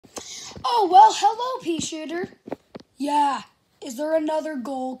Oh, well, hello, pea shooter. Yeah, is there another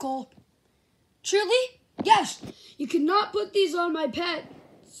goal, Cole? Truly? Yes, you cannot put these on my pet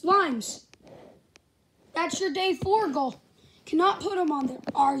slimes. That's your day 4 goal. Cannot put them on there.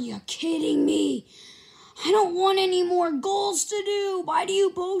 Are you kidding me? I don't want any more goals to do. Why do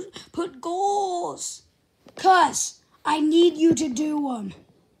you both put goals? 'Cause I need you to do them.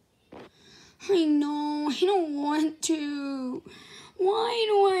 I know, I don't want to. Why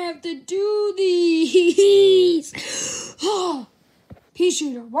do I have to do these? Oh, pea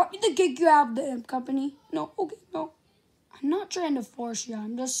shooter, want me to kick you out of the imp company? No, okay, no. I'm not trying to force you.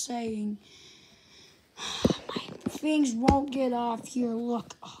 I'm just saying my things won't get off here.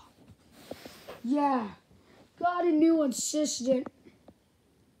 Look. Oh. Yeah, got a new assistant.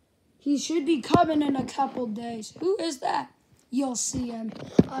 He should be coming in a couple days. Who is that? You'll see him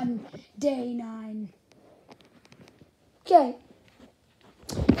on day 9. Okay.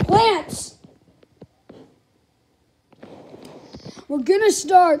 Plants. We're going to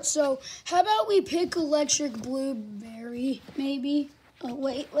start. So how about we pick electric blueberry, maybe? Oh,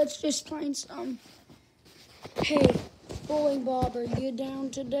 wait. Let's just find some. Hey, Bowling Bob, are you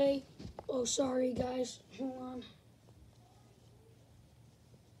down today? Oh, sorry, guys. Hold on.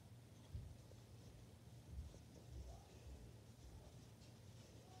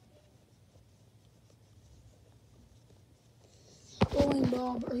 Bowling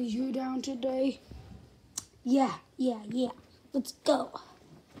Bob, are you down today? Yeah. Let's go.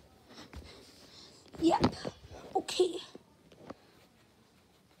 Yep. Okay.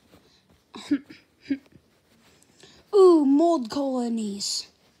 Ooh, mold colonies.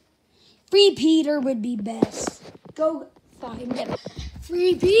 Free Peter would be best. Go find him.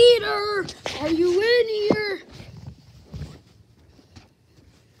 Free Peter, are you in here?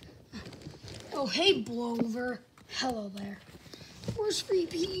 Oh, hey, Blover. Hello there. Where's Free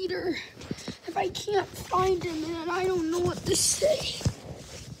Peter? If I can't find him, man, I don't know what to say.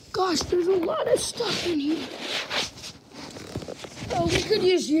 Gosh, there's a lot of stuff in here. Oh, we could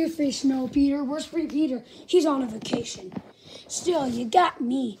use you for Snow Peter. Where's Free Peter? He's on a vacation. Still, you got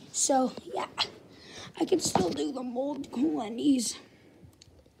me. So, yeah, I can still do the mold colonies.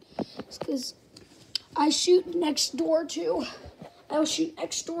 It's because I shoot next door, too. I'll shoot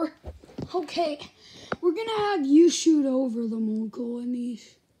next door. Okay, we're going to have you shoot over the mold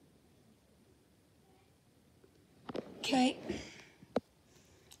colonies. Okay.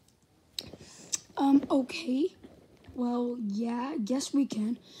 Okay. Well, yeah, I guess we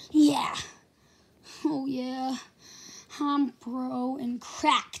can. Yeah. Oh, yeah. I'm pro and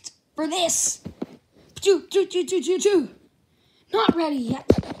cracked for this. Not ready yet.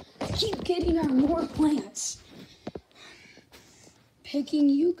 Keep getting our more plants. Picking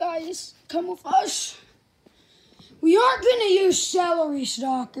you guys. Come with us. We aren't going to use Celery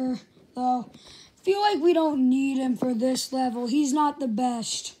Stalker, though. Feel like we don't need him for this level. He's not the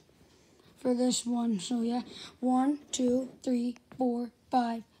best for this one. So, yeah. 1, 2, 3, 4,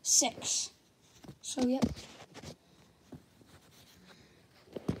 5, 6. So, yep.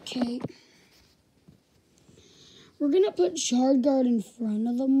 Okay. We're going to put Chardguard in front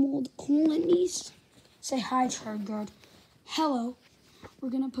of the mold colonies. Say hi, Chardguard. Hello. We're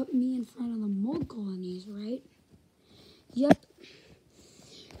going to put me in front of the mold colonies, right? Yep.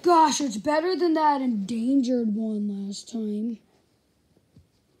 Gosh, it's better than that endangered one last time.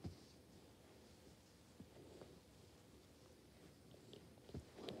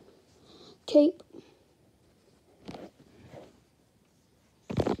 Cape.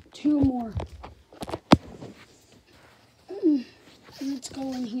 2 more. Let's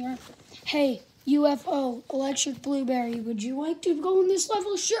go in here. Hey, UFO, Electric Blueberry, would you like to go in this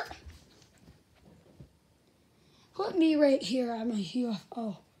level? Sure. Put me right here. I'm a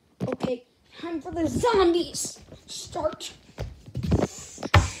UFO. Okay, time for the zombies. Start.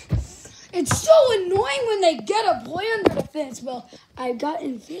 It's so annoying when they get a plan for defense. Well, I got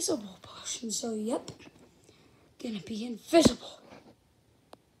invisible potion, so yep. Gonna be invisible.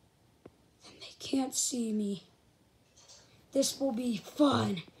 And they can't see me. This will be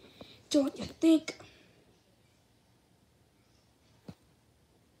fun, don't you think?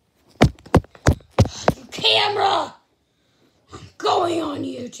 Camera! I'm going on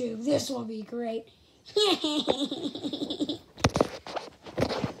YouTube. This will be great.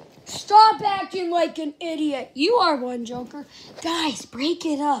 Stop acting like an idiot. You are one, Joker. Guys, break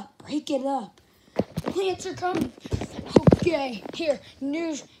it up. Break it up. Plants are coming. Okay, here,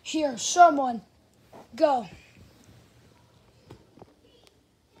 news, here, someone, go.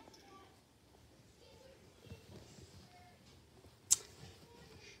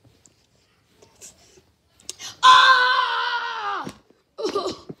 Ah!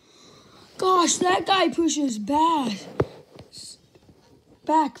 Gosh, that guy pushes back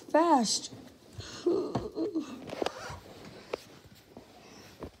fast.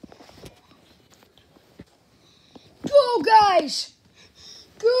 Go, guys!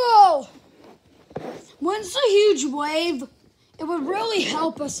 Go! Once a huge wave, it would really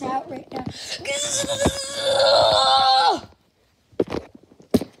help us out right now.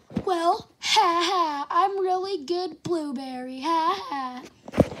 Well, ha, I'm really good blueberry, ha.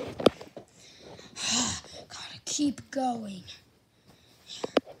 Gotta keep going.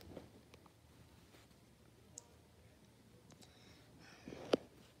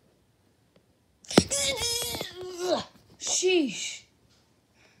 Sheesh.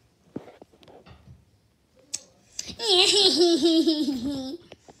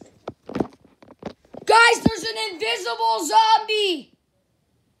 Guys, there's an invisible zombie.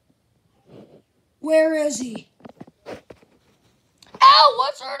 Where is he? Ow,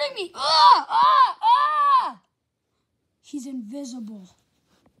 what's hurting me? Ah! He's invisible.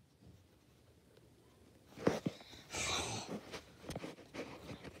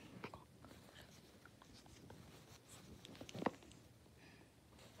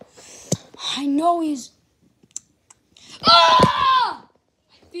 I know he's... Ah!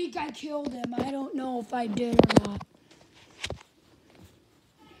 I think I killed him. I don't know if I did or not.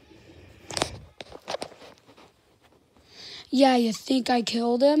 Yeah, you think I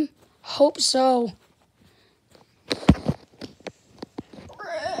killed him? Hope so.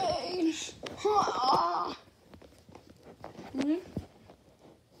 Brain.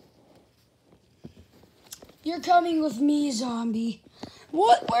 You're coming with me, zombie.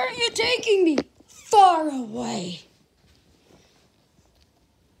 What? Where are you taking me? Far away.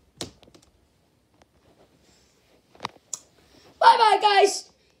 Bye-bye, guys.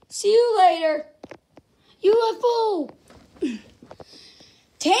 See you later. UFO.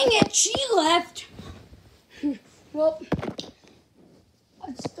 Dang it, she left. Well,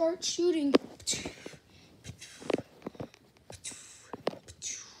 let's start shooting.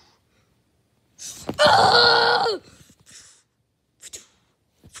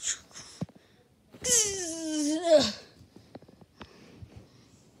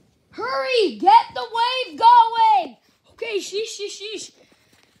 Hurry, get the wave going. Okay, sheesh.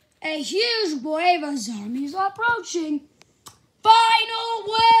 A huge wave of zombies approaching. Final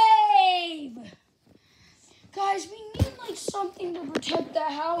wave! Guys, we need like something to protect the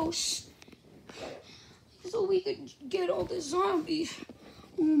house so we could get all the zombies.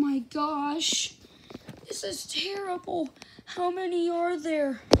 Oh my gosh. This is terrible. How many are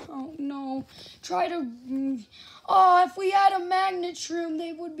there? Oh no. Try to... Oh, if we had a magnet shroom,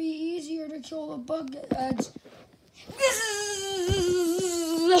 they would be easier to kill the bug heads.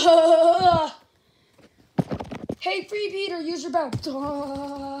 Hey, Free Peter, use your bow.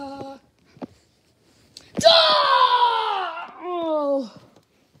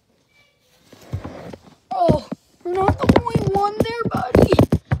 Oh, you're not the only one there, buddy.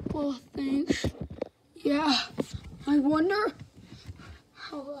 Well, thanks. Yeah, I wonder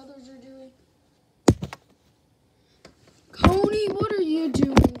how the others are doing. Coney, what are you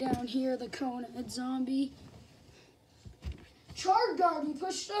doing down here, the conehead zombie? Chard Guard, he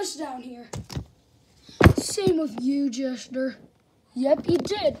pushed us down here. Same with you, Jester. Yep, he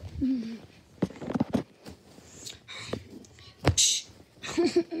did.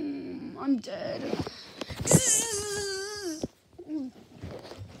 I'm dead.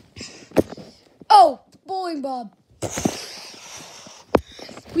 Oh, bowling bob.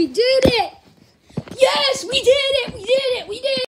 We did it! Yes, we did it! We did it! We did it!